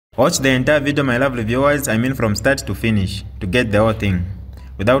Watch the entire video, my lovely viewers, I mean from start to finish, to get the whole thing.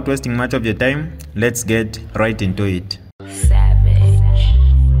 Without wasting much of your time, let's get right into it.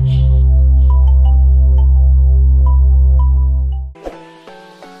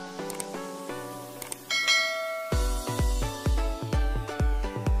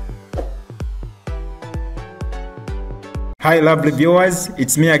 Hi lovely viewers,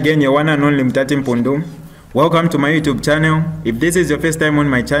 it's me again, your one and only Mutati Mpundu. Welcome to my YouTube channel. If this is your first time on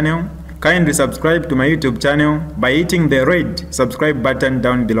my channel, kindly subscribe to my YouTube channel by hitting the red subscribe button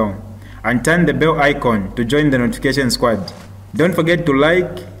down below and turn the bell icon to join the notification squad. Don't forget to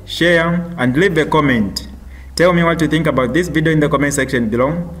like, share and leave a comment. Tell me what you think about this video in the comment section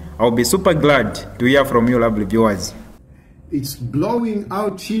below. I'll be super glad to hear from you lovely viewers. It's blowing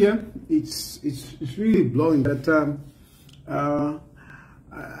out here. It's really blowing. But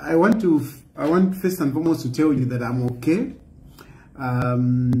I want first and foremost to tell you that I'm okay.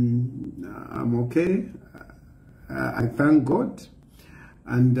 I'm okay. I thank God,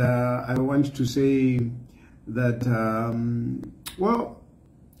 and I want to say that well,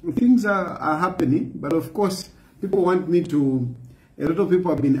 things are happening, but of course, people want me to. A lot of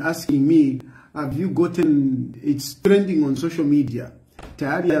people have been asking me, "Have you gotten?" It's trending on social media.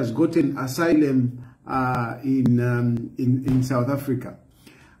 Tayali has gotten asylum in South Africa.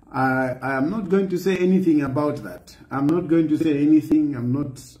 I am not going to say anything about that. I'm not going to say anything. I'm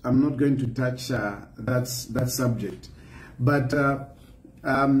not going to touch that subject. But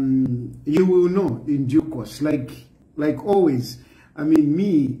you will know in due course. Like always. I mean,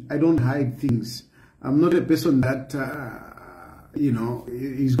 me, I don't hide things. I'm not a person that you know,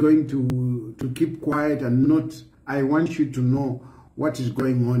 is going to keep quiet and not. I want you to know what is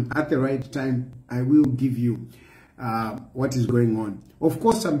going on at the right time. I will give you what is going on. Of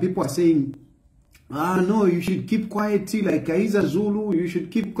course, some people are saying, no, you should keep quiet like Kaiza Zulu, you should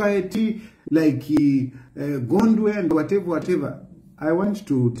keep quiet like Gondwe and whatever. I want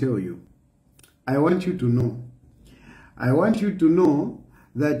to tell you, I want you to know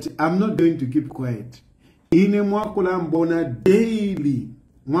that I'm not going to keep quiet. In a Mwakulambona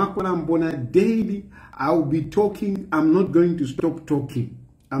daily, I'll be talking. I'm not going to stop talking.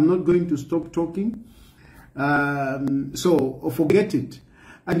 I'm not going to stop talking. So forget it.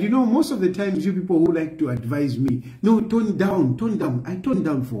 And you know, most of the times you people who like to advise me, no, tone down. I tone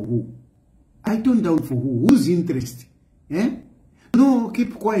down for who? I tone down for who? Whose interest? Eh? No,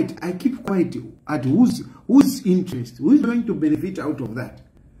 keep quiet. I keep quiet at whose interest? Who's going to benefit out of that?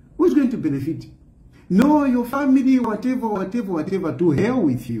 Who's going to benefit? No, your family, whatever. To hell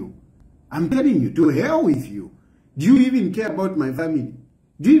with you. I'm telling you, to hell with you. Do you even care about my family?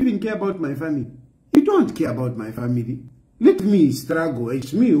 Do you even care about my family? You don't care about my family. Let me struggle.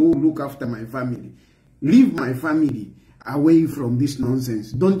 It's me who look after my family. Leave my family away from this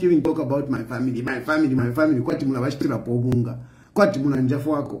nonsense. Don't even talk about my family. My family. Kwati muna bashitira pobunga. Kwati muna njafu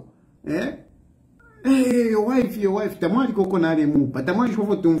wako. Eh? Hey, your wife. Tamwali koko nare mupa. Tamwali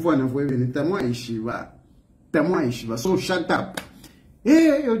shofo tumfwana fwevene. Tamwali shiva. So shut up.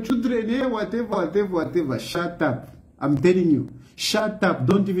 Hey, your children, hey, whatever. Shut up. I'm telling you. Shut up.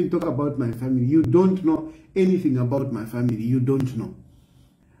 Don't even talk about my family. You don't know anything about my family. You don't know.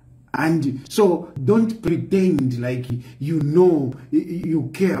 And so don't pretend like you know, you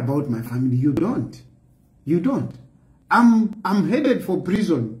care about my family. You don't. I'm headed for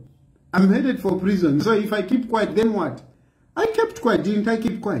prison. So if I keep quiet, then what? I kept quiet. Didn't I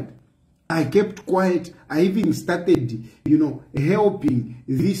keep quiet? I kept quiet. I even started, you know, helping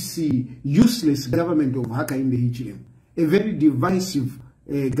this useless government of Hakainde Hichilem. A very divisive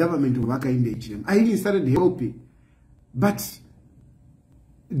government of Hakainde Hichilem. I even started helping. But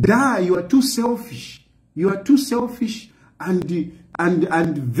you are too selfish. You are too selfish and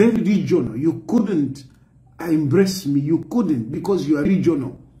very regional. You couldn't embrace me. You couldn't, because you are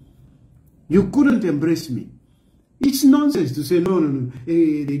regional. You couldn't embrace me. It's nonsense to say, no,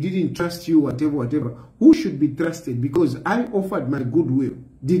 they didn't trust you, whatever. Who should be trusted? Because I offered my goodwill.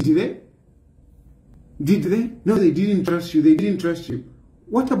 Did they? No, they didn't trust you.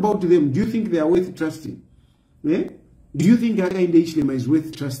 What about them? Do you think they are worth trusting? Eh? Do you think Hakainde Hichilema is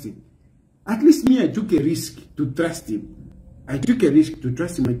worth trusting? At least me, I took a risk to trust him. I took a risk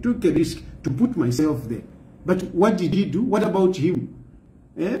to put myself there. But what did he do? What about him?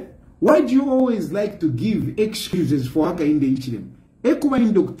 Eh? Why do you always like to give excuses for Hakainde Hichilema?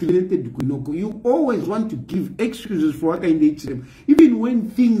 You always want to give excuses for Hakainde Hichilema. Even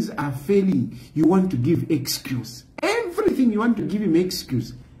when things are failing, you want to give excuse. Everything you want to give him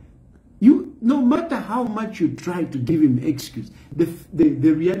excuse. No matter how much you try to give him excuse,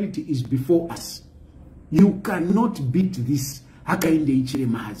 the reality is before us. You cannot beat this Hakainde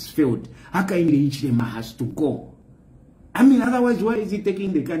Hichilema has failed. Hakainde Hichilema has to go. I mean, otherwise, why is he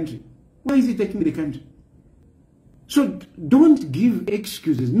taking the country? Why is he taking the country? So don't give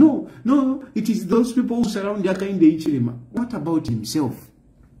excuses. No, it is those people who surround Hakainde Hichilema. What about himself?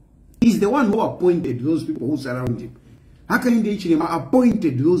 He's the one who appointed those people who surround him. Hakainde Hichilema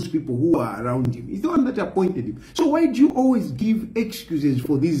appointed those people who are around him. He's the one that appointed him. So why do you always give excuses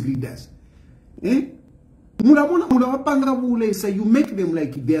for these leaders? You make them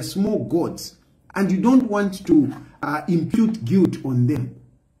like they are small gods, and you don't want to impute guilt on them.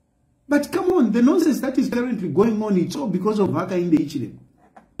 But come on, the nonsense that is currently going on, it's all because of Hakainde Hichilema.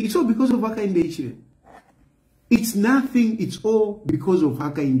 It's all because of Hakainde Hichilema. It's nothing, it's all because of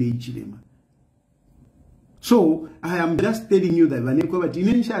Hakainde Hichilema. So, I am just telling you that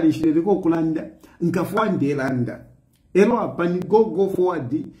go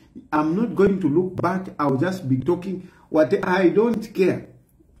forward. I'm not going to look back. I'll just be talking. I don't care.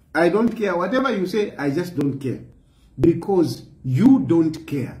 I don't care. Whatever you say, I just don't care. Because you don't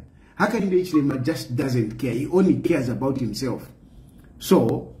care. Hakainde Hichilema just doesn't care. He only cares about himself.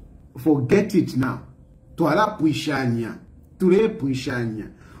 So, forget it now. Tuala puishanya. Tule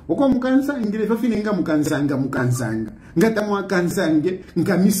puishanya. Oko mukansa ingile fafinenga mukansanga. Ngata mwakansange,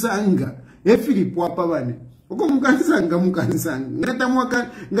 nkamisanga. Filipo apa bane. Oko mukansanga.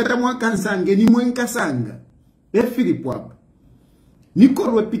 Ngata mwakansange ni mwenkasanga. Filipo apa.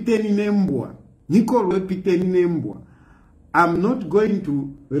 Nikorwe piteni nembwa. I'm not going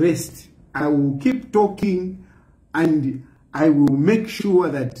to rest. I will keep talking, and I will make sure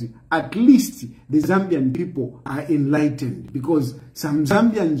that at least the Zambian people are enlightened, because some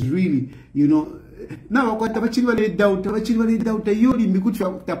Zambians really, you know, now tapali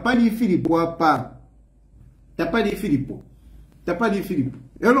Filipo.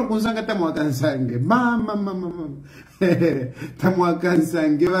 Elo kunsanga tamwakansange. Mama.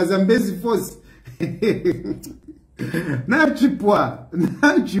 Tamwakansange bazambezi force. Nachipwa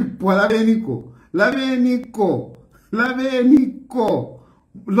laveniko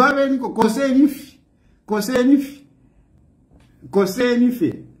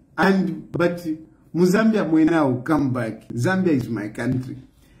kosenifi. And but Muzambia mwena will come back. Zambia is my country,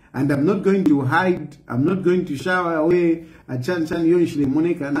 and I'm not going to hide. I'm not going to shower away a chan yonshile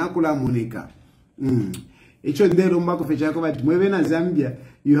moneka nakula moneka. Echo ndero mbako fechako but mwewe na Zambia,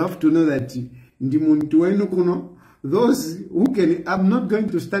 you have to know that ndi muntu wenu kuno. Those who can, I'm not going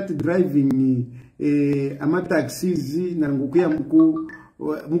to start driving taxis na ngukuya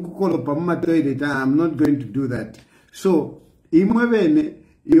mukukolo pa mama toilet. I'm not going to do that. So imwebene,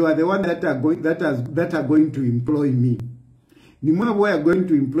 you are the one that are going to employ me. Nimwe are going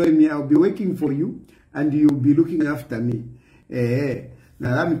to employ me. I'll be working for you, and you'll be looking after me.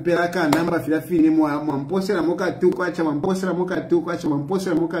 Na rami peraka namba filafini mwamposera moka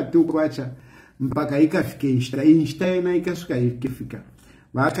tukwacha mpaka ikafike inshta na ikasuka ikifika.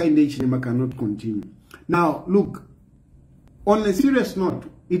 Hakainde Hichilema cannot continue. Now look, on a serious note,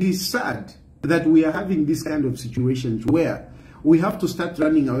 it is sad that we are having this kind of situations where we have to start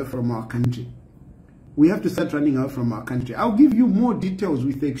running away from our country. I'll give you more details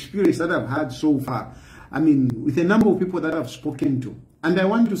with the experience that I've had so far. I mean, with a number of people that I've spoken to. And I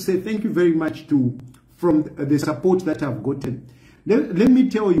want to say thank you very much from the support that I've gotten. Let me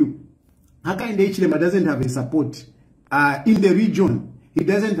tell you, Hakainde Hichilema doesn't have a support. In the region, he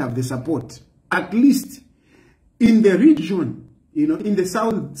doesn't have the support. At least in the region, you know, in the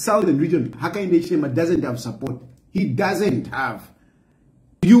southern region, Hakainde Hichilema doesn't have support. He doesn't have.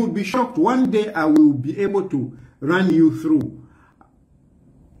 You will be shocked. One day I will be able to run you through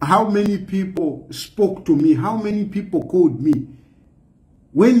how many people spoke to me, how many people called me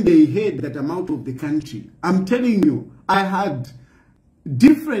when they heard that I'm out of the country. I'm telling you, I had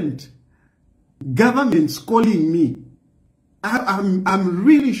different governments calling me. I'm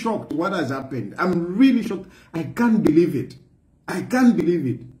really shocked what has happened. I'm really shocked. I can't believe it.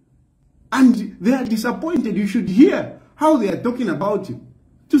 And they are disappointed. You should hear how they are talking about him.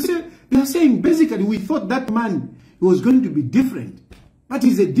 They are saying basically we thought that man was going to be different, but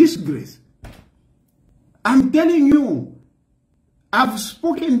he's a disgrace. I'm telling you, I've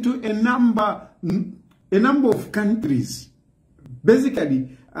spoken to a number of countries,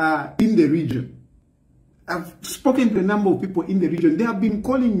 basically in the region. I've spoken to a number of people in the region. They have been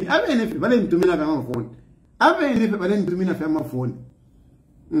calling me. I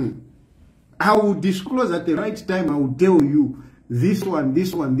will disclose at the right time. I will tell you this one.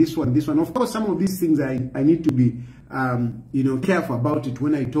 Of course, some of these things I need to be careful about it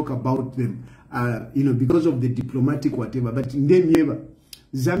when I talk about them. Because of the diplomatic whatever. But in them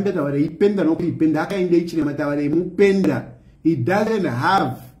Zambia tawale ipenda no kuipenda. Hakainde Hichilema tawale mupenda. He doesn't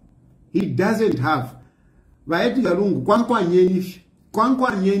have. By Edgar Lungu, kwankwa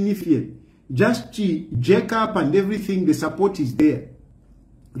nyenifye, just jack up and everything, the support is there.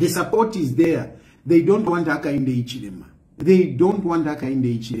 The support is there. They don't want Hakainde Hichilema. They don't want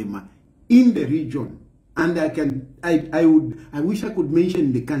Hakainde Hichilema in the region. And I wish I could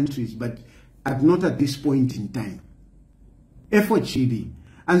mention the countries, but not at this point in time. Effort Chidi.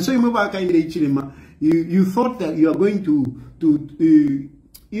 And so you remember Hakainde Hichilema, you thought that you are going to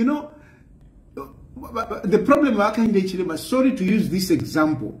you know, the problem with Hakainde Hichilema, sorry to use this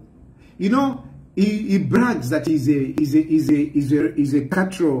example, you know, he brags that he's a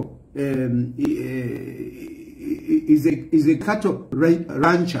cattle is a cattle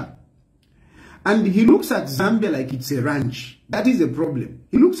rancher, and he looks at Zambia like it's a ranch. That is the problem.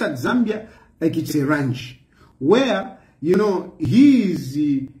 He looks at Zambia like it's a ranch, where, you know, he is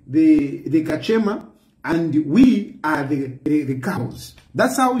the Kachema and we are the cows.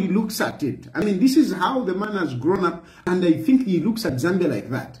 That's how he looks at it. I mean, this is how the man has grown up, and I think he looks at Zambia like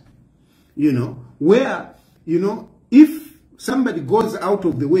that. You know, where, you know, if somebody goes out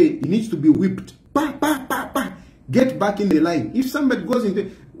of the way, he needs to be whipped. Bah, bah, bah, bah. Get back in the line. If somebody goes into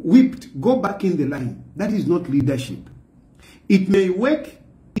whipped, go back in the line. That is not leadership. It may work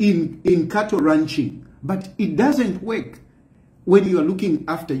in cattle ranching, but it doesn't work when you are looking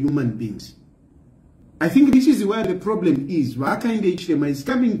after human beings. I think this is where the problem is. Hakainde Hichilema is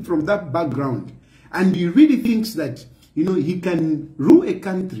coming from that background, and he really thinks that, you know, he can rule a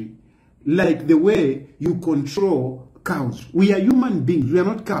country like the way you control cows. We are human beings. We are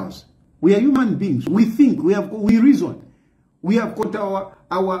not cows. We are human beings. We think. We reason. We have got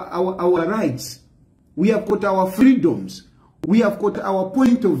our rights. We have got our freedoms. We have got our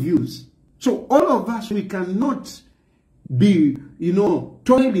point of views. So all of us, we cannot be, you know,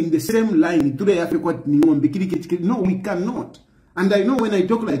 toiling the same line. No, we cannot. And I know when I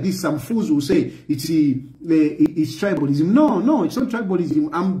talk like this, some fools will say it's tribalism. No, it's not tribalism.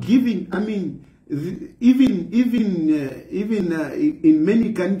 I'm giving. I mean, even in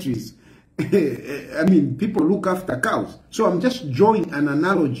many countries, I mean, people look after cows. So I'm just drawing an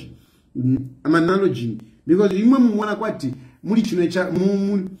analogy. I'm analogy because in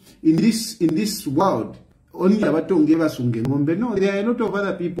this world, only abatonge basunge ngombe. No, there are a lot of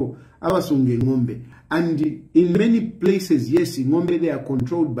other people abasunge ngombe. And in many places, yes, in ngombe they are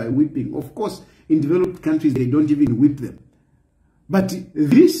controlled by whipping. Of course, in developed countries they don't even whip them. But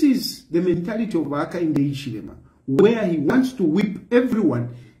this is the mentality of Hakainde Hichilema, where he wants to whip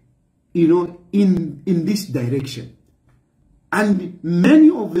everyone, you know, in this direction. And many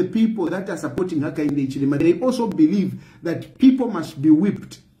of the people that are supporting Hakainde Hichilema, they also believe that people must be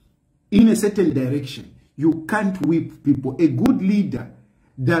whipped in a certain direction. You can't whip people. A good leader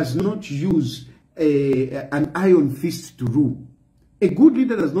does not use an iron fist to rule. A good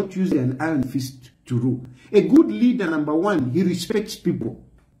leader does not use an iron fist to rule. A good leader, number one, he respects people.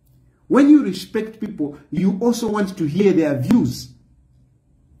 When you respect people, you also want to hear their views.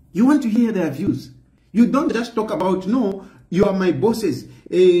 You want to hear their views. You don't just talk about, no, you are my bosses,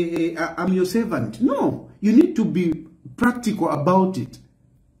 I'm your servant. No, you need to be practical about it.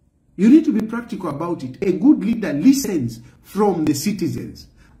 You need to be practical about it. A good leader listens from the citizens.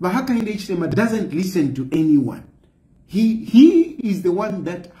 But Hakainde Hichilema doesn't listen to anyone. He is the one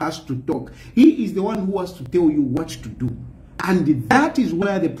that has to talk. He is the one who has to tell you what to do. And that is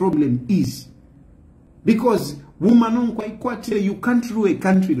where the problem is. Because you can't rule a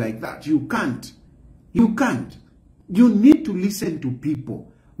country like that. You can't. You can't. You need to listen to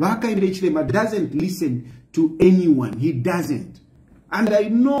people. Hakainde Hichilema doesn't listen to anyone. He doesn't. And I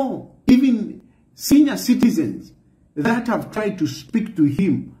know even senior citizens that have tried to speak to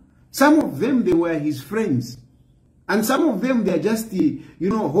him. Some of them, they were his friends. And some of them, they're just, you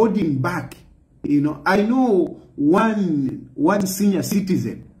know, holding back. You know, I know one senior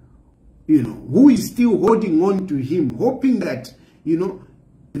citizen, you know, who is still holding on to him, hoping that, you know,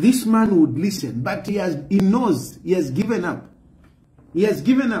 this man would listen. But he knows he has given up. He has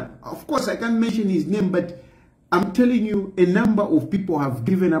given up. Of course, I can't mention his name, but I'm telling you, a number of people have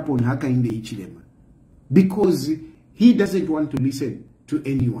given up on Hakainde Hichilema because he doesn't want to listen to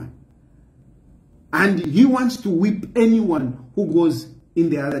anyone. And he wants to whip anyone who goes in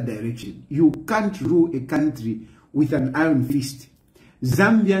the other direction. You can't rule a country with an iron fist.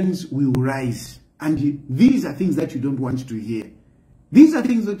 Zambians will rise. And these are things that you don't want to hear. These are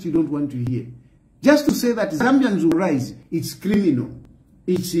things that you don't want to hear. Just to say that Zambians will rise, it's criminal.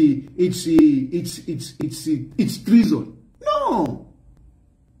 It's treason. No.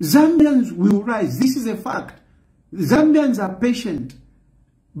 Zambians will rise. This is a fact. Zambians are patient.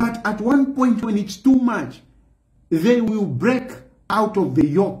 But at one point when it's too much, they will break out of the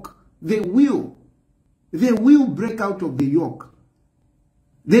yoke. They will. They will break out of the yoke.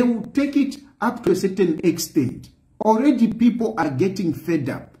 They will take it up to a certain extent. Already people are getting fed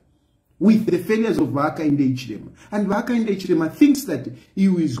up with the failures of Hakainde Hichilema. And Hakainde Hichilema thinks that he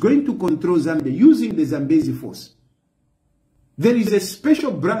is going to control Zambia using the Zambezi force. There is a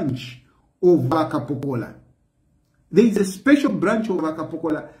special branch of Vakapokola. There is a special branch of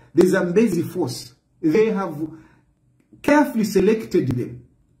Vakapokola, the Zambezi force. They have carefully selected them,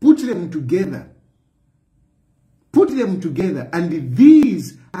 put them together, and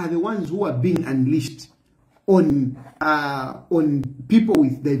these are the ones who are being unleashed on people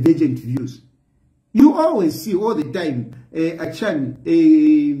with divergent views. You always see all the time at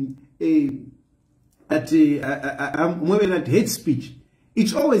hate speech.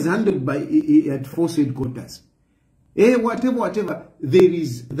 It's always handled by at force headquarters. Whatever, there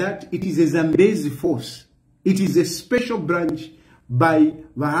is that. It is a Zambezi force. It is a special branch by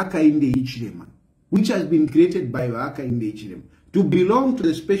Hakainde Hichilema, which has been created by Hakainde Hichilema. To belong to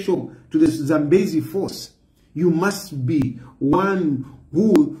the Zambezi force, you must be one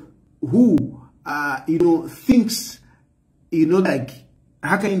who thinks, like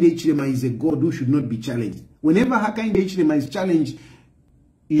Hakainde Hichilema is a god who should not be challenged. Whenever Hakainde Hichilema is challenged,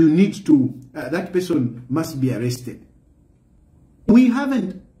 you need to, that person must be arrested. We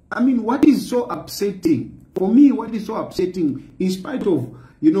haven't, what is so upsetting, for me, what is so upsetting, in spite of,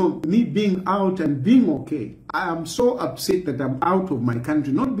 me being out and being okay, I am so upset that I'm out of my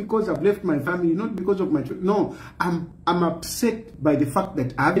country, not because I've left my family, not because of my children. No, I'm upset by the fact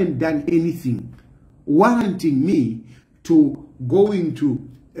that I haven't done anything warranting me to going to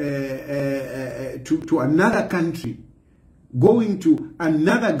another country, going to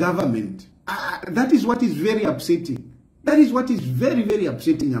another government. That is what is very upsetting. That is what is very, very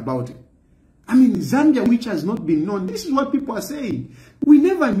upsetting about it. Zambia, which has not been known, this is what people are saying. We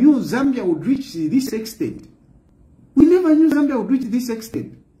never knew Zambia would reach this extent. We never knew Zambia would reach this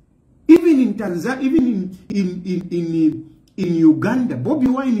extent. Even in Tanzania, even in Uganda, Bobi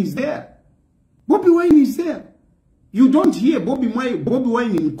Wine is there. Bobi Wine is there. You don't hear Bobi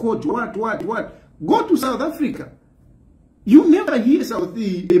Wine in court. What? Go to South Africa. You never hear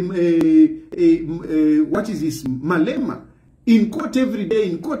what is this? Malema in court every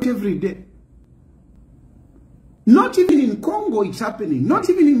day. Not even in Congo it's happening. Not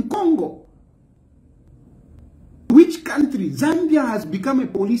even in Congo. Which country? Zambia has become a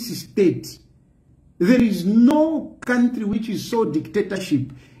police state. There is no country which is so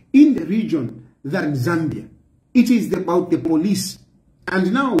dictatorship in the region than Zambia. It is about the police.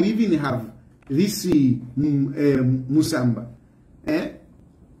 And now we even have this Musamba.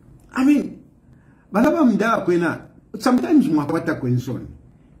 Balaba mdawa kwena, sometimes mwakwata kwensoni.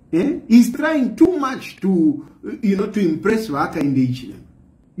 He's trying too much to, to impress Hakainde Hichilema.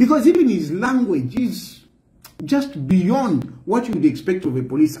 Because even his language is just beyond what you would expect of a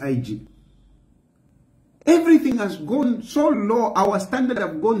police IG. Everything has gone so low. Our standards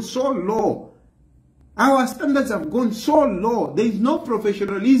have gone so low. There is no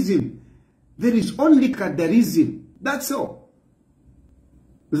professionalism. There is only kadarism. That's all.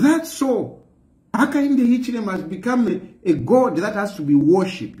 Hakainde Hichilema has become a god that has to be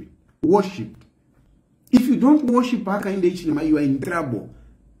worshipped. If you don't worship Hakainde Hichilema, you are in trouble.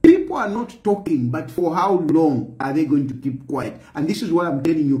 People are not talking, but for how long are they going to keep quiet? And this is what I'm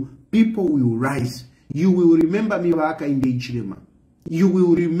telling you. People will rise. You will remember me, Hakainde Hichilema. You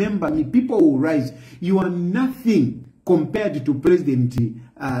will remember me. People will rise. You are nothing compared to President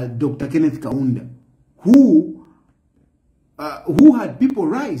Dr. Kenneth Kaunda, who had people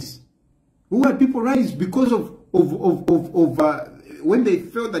rise. Who had people rise because of when they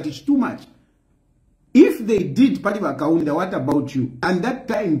felt that it's too much. If they did Paliwa Kaunda, what about you? And that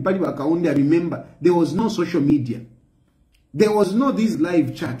time, Paliwa Kaunda, remember, there was no social media. There was no these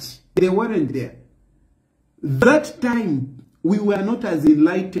live chats. They weren't there. That time, we were not as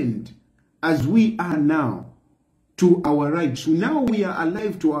enlightened as we are now to our rights. So now we are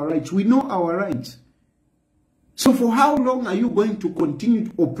alive to our rights. We know our rights. So for how long are you going to continue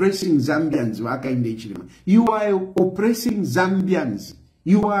oppressing Zambians, Hakainde Hichilema? You are oppressing Zambians.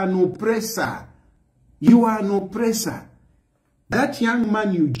 You are an oppressor. You are an oppressor. That young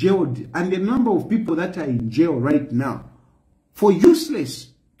man you jailed, and the number of people that are in jail right now for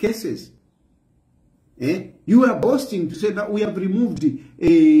useless cases. You are boasting to say that we have removed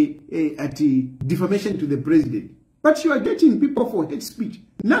defamation to the president. But you are getting people for hate speech.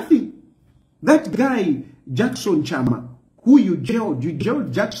 Nothing. That guy, Jackson Chama, who you jailed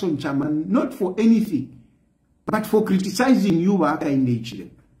Jackson Chama not for anything, but for criticizing you, Hakainde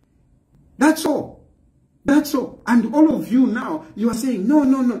Hichilema. That's all. That's all. And all of you now, you are saying, no,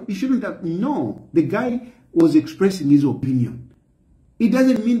 no, no, you shouldn't have. No, the guy was expressing his opinion. It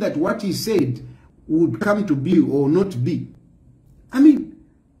doesn't mean that what he said would come to be or not be. I mean,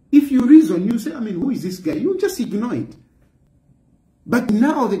 if you reason, you say, I mean, who is this guy? You just ignore it. But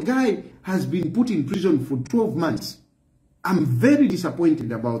now the guy has been put in prison for 12 months. I'm very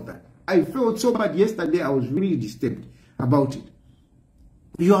disappointed about that. I felt so bad yesterday. I was really disturbed about it.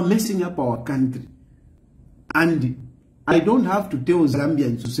 You are messing up our country. And I don't have to tell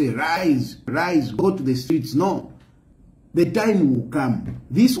Zambians to say, rise, rise, go to the streets. No. The time will come.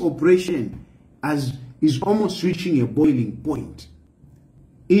 This operation is almost reaching a boiling point.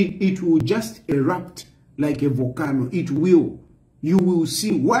 It will just erupt like a volcano. It will. You will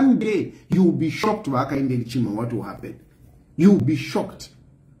see one day, you will be shocked what will happen. You will be shocked.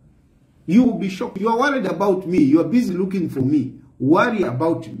 You will be shocked. You are worried about me. You are busy looking for me. Worry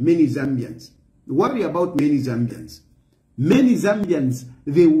about many Zambians. Worry about many Zambians. Many Zambians,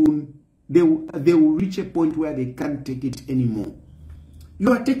 they will reach a point where they can't take it anymore.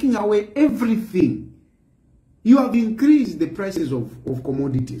 You are taking away everything. You have increased the prices of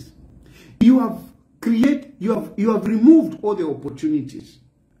commodities. You have removed all the opportunities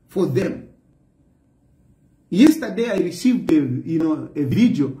for them. Yesterday I received a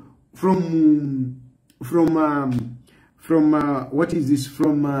video from what is this,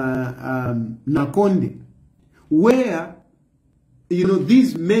 from Nakonde, where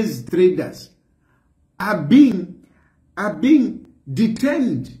these maize traders are being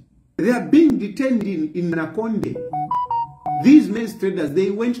detained. They are being detained in Nakonde. These maize traders,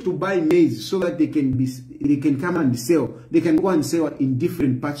 they went to buy maize so that they can come and sell. They can go and sell in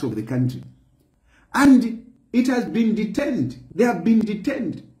different parts of the country. And it has been detained. They have been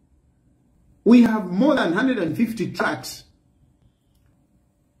detained. We have more than 150 trucks.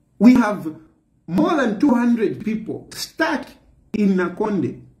 We have more than 200 people stuck in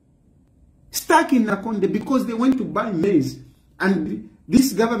Nakonde. Stuck in Nakonde because they went to buy maize. And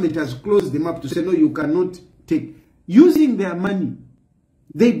this government has closed them up to say, no, you cannot take. Using their money.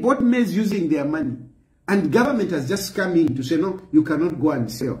 They bought maize using their money. And government has just come in to say, no, you cannot go and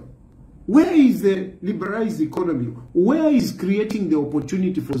sell. Where is the liberalized economy? Where is creating the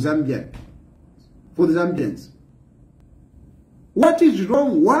opportunity for Zambia? For the Zambians? What is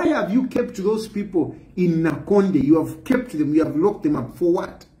wrong? Why have you kept those people in Nakonde? You have kept them, you have locked them up. For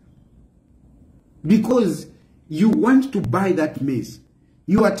what? Because you want to buy that maize.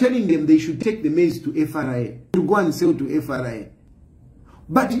 You are telling them they should take the maize to FRA, to go and sell to FRA.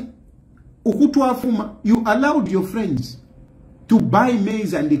 But you allowed your friends to buy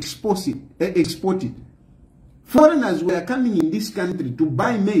maize and export it. Foreigners were coming in this country to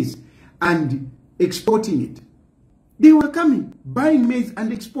buy maize and exporting it. They were coming, buying maize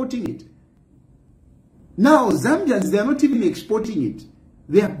and exporting it. Now, Zambians, they are not even exporting it.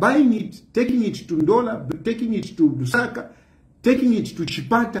 They are buying it, taking it to Ndola, taking it to Lusaka, taking it to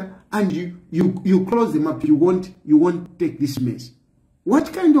Chipata, and you close them up. You won't take this maize.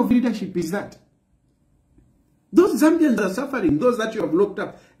 What kind of leadership is that? Those Zambians are suffering. Those that you have locked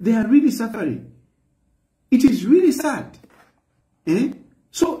up, they are really suffering. It is really sad.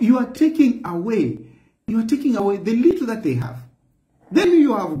 So you are taking away the little that they have. Then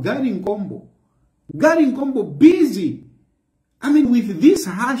you have Garin Combo busy. I mean, with this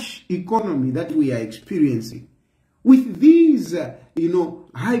harsh economy that we are experiencing, with these,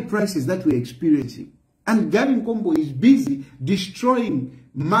 high prices that we're experiencing, and Garin Combo is busy destroying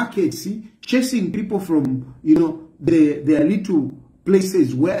markets, chasing people from, their little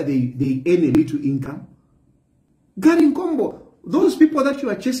places where they earn a little income. Garin Combo, those people that you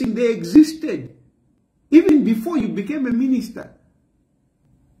are chasing, they existed even before you became a minister.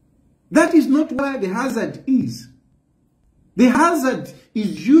 That is not where the hazard is. The hazard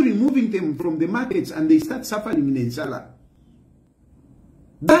is you removing them from the markets and they start suffering in Ensala.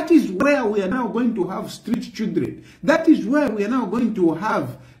 That is where we are now going to have street children. That is where we are now going to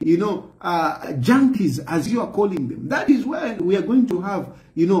have, junkies, as you are calling them. That is where we are going to have,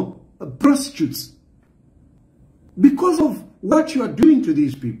 prostitutes. Because of what you are doing to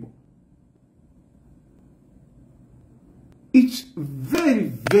these people. It's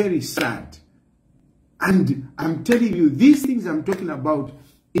very, very sad. And I'm telling you, these things I'm talking about,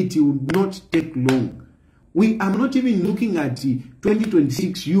 it will not take long. I'm not even looking at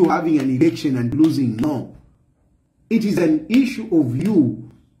 2026, you having an election and losing. No. It is an issue of you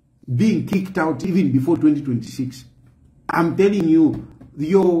being kicked out even before 2026. I'm telling you,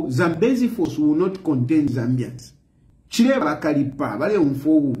 your Zambezi force will not contain Zambians. They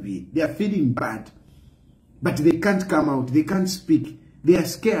are feeling bad. But they can't come out. They can't speak. They are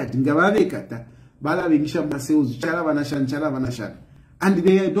scared. and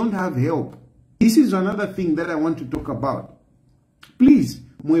they don't have help. This is another thing that I want to talk about. Please,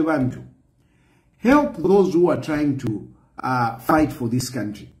 Mwebantu, help those who are trying to fight for this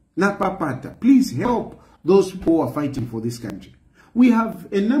country. Napapata, please help those who are fighting for this country. We have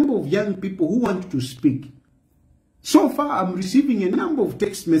a number of young people who want to speak. So far, I'm receiving a number of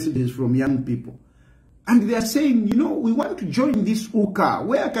text messages from young people. And they are saying, you know, we want to join this UKA.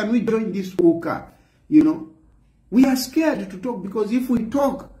 Where can we join this UKA? You know, we are scared to talk because if we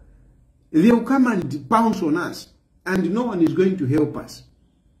talk, they'll come and pounce on us. And no one is going to help us.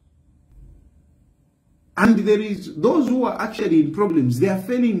 And there is those who are actually in problems. They are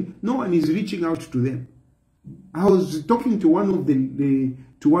feeling no one is reaching out to them. I was talking to one of the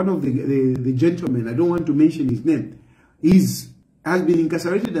gentlemen. I don't want to mention his name. Has been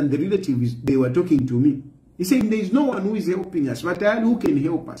incarcerated, and the relatives, they were talking to me. He said there is no one who is helping us, but who can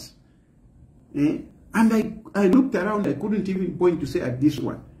help us? And I looked around. I couldn't even point to say at this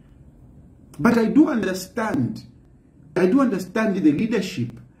one. But I do understand. I do understand the leadership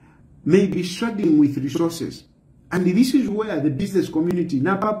may be struggling with resources. And this is where the business community,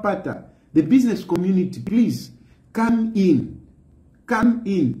 Napapata, the business community, please, come in. Come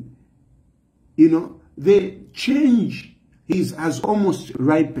in. You know, the change has almost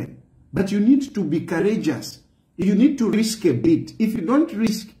ripened. But you need to be courageous. You need to risk a bit. If you don't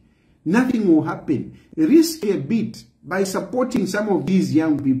risk, nothing will happen. Risk a bit by supporting some of these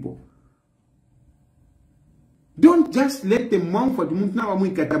young people. Don't just let them no.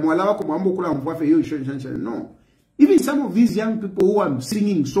 Even some of these young people who are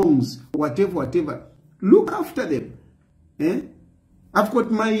singing songs, whatever, look after them. I've got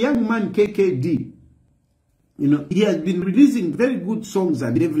my young man KKD. You know, he has been releasing very good songs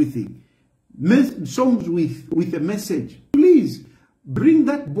and everything. Songs with a message. Please, bring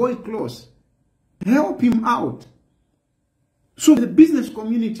that boy close. Help him out. So the business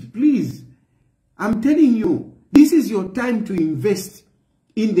community, please, I'm telling you, this is your time to invest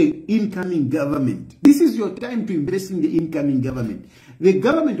in the incoming government. This is your time to invest in the incoming government. The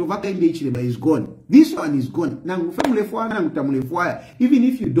government of Hakainde Hichilema is gone. This one is gone. Even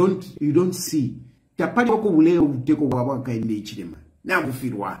if you don't see.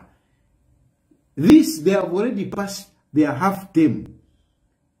 This, they have already passed their half term.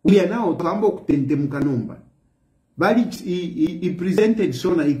 We are now Tentem Kanomba. But he presented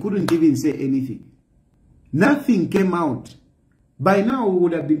Sona, he couldn't even say anything. Nothing came out. By now, we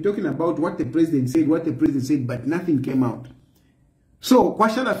would have been talking about what the president said, but nothing came out. So, kwa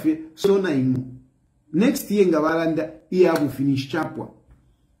shalafe, Sona imu. Next year, ngabalanda, iya will finish chapwa.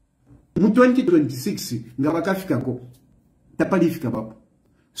 Mu 2026, ngabakafika ko. Tapalifika bapo.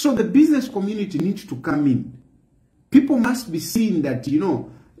 So, the business community needs to come in. People must be seeing that, you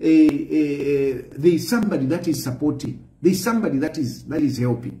know, there is somebody that is supporting. There is somebody that is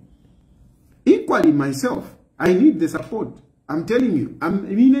helping. Equally myself, I need the support. I'm telling you.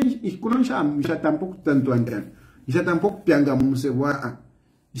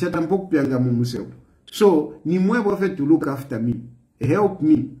 So, ni mwe fe to look after me. Help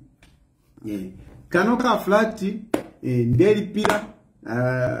me. Kanoka flati, ndeli pila,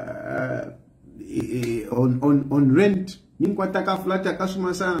 on rent. Ninkwataka flati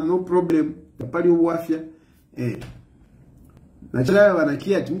akasuma sana, no problem. Tapali uwafia. Nachala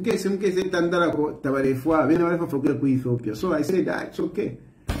wanakia mkese tandara ko tabarefwa bene wale fokera ku Ethiopia. So I said it's okay.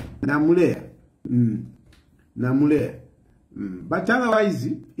 Namulea. Namulea. But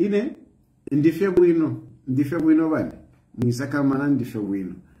otherwise ine ndife bwino bane. Mwisaka mana ndife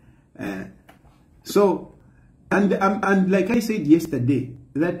bwino. So and like I said yesterday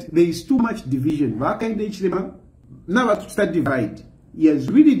that there is too much division. Hakainde Hichilema never to start divide. He has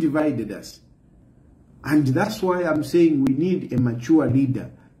really divided us. And that's why I'm saying we need a mature leader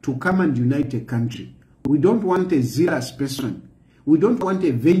to come and unite a country. We don't want a zealous person. We don't want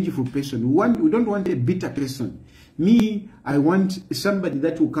a vengeful person. We don't want a bitter person. Me, I want somebody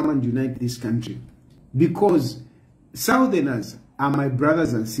that will come and unite this country. Because Southerners are my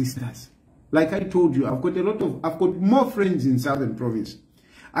brothers and sisters. Like I told you, I've got more friends in Southern Province.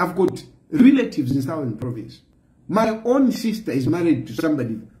 I've got relatives in Southern Province. My own sister is married to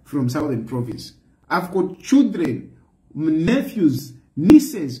somebody from Southern Province. I've got children, nephews,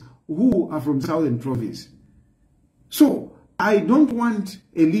 nieces who are from Southern Province. So, I don't want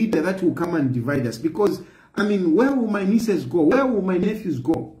a leader that will come and divide us. Because, I mean, where will my nieces go? Where will my nephews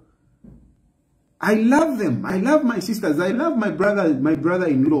go? I love them. I love my sisters. I love my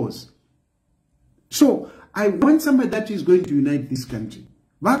brother-in-laws. So, I want somebody that is going to unite this country.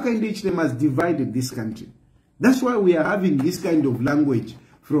 Hakainde Hichilema has divided this country. That's why we are having this kind of language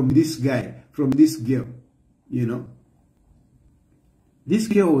from this guy, from this girl, you know. This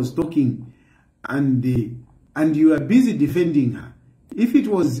girl was talking, and you are busy defending her. If it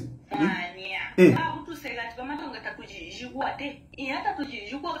was...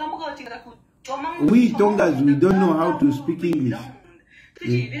 We Tongas, we don't know how to speak English.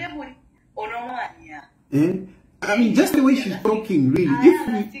 I mean, just the way she's talking, really.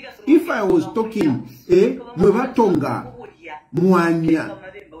 If I was talking, Tonga, Mwanya.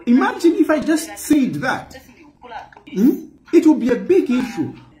 Imagine if I just said that. It would be a big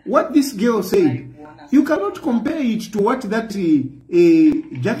issue. What this girl said, you cannot compare it to what that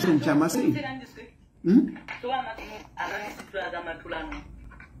Jackson Chama said.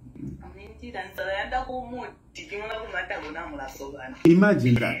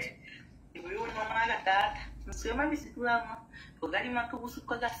 Imagine that.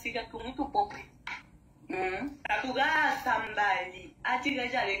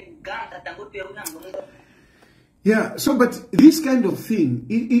 Yeah, so but this kind of thing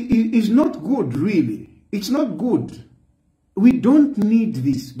is not good, really. It's not good. We don't need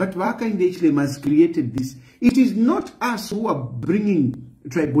this, but Waka Indechlem has created this. It is not us who are bringing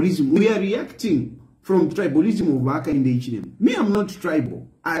tribalism. We are reacting from tribalism of Waka Indechlem. Me, I'm not tribal.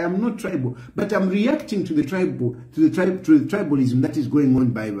 I am not tribal, but I'm reacting to the tribalism that is going on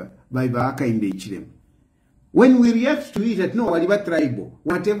by Waka Indechlem. When we react to it, that no, whatever tribal,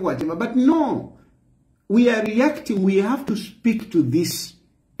 whatever, but no. We are reacting. We have to speak to this.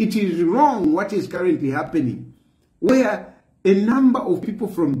 It is wrong what is currently happening, where a number of people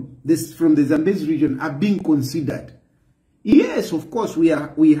from the Zambezi region are being considered. Yes, of course, we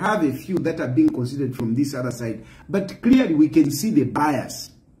have a few that are being considered from this other side, but clearly we can see the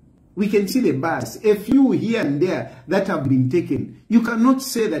bias. We can see the bias. A few here and there that have been taken. You cannot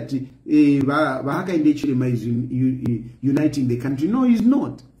say that Bahaka Indechlema is uniting the country. No, it's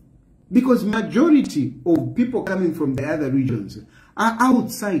not. Because majority of people coming from the other regions are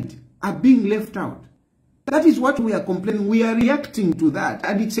outside, are being left out. That is what we are complaining. We are reacting to that.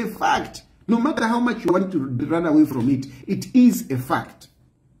 And it's a fact. No matter how much you want to run away from it, it is a fact.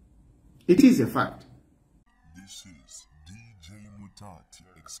 It is a fact. This is DJ Mutati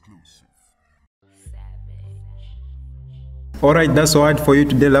exclusive. Alright, that's all for you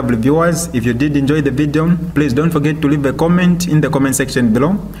today, lovely viewers. If you did enjoy the video, please don't forget to leave a comment in the comment section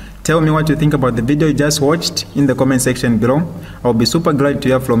below. Tell me what you think about the video you just watched in the comment section below. I'll be super glad to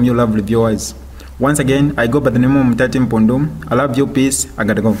hear from you, lovely viewers. Once again, I go by the name of Mutati Mpundu. I love you, peace, I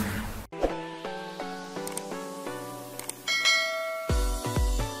gotta go.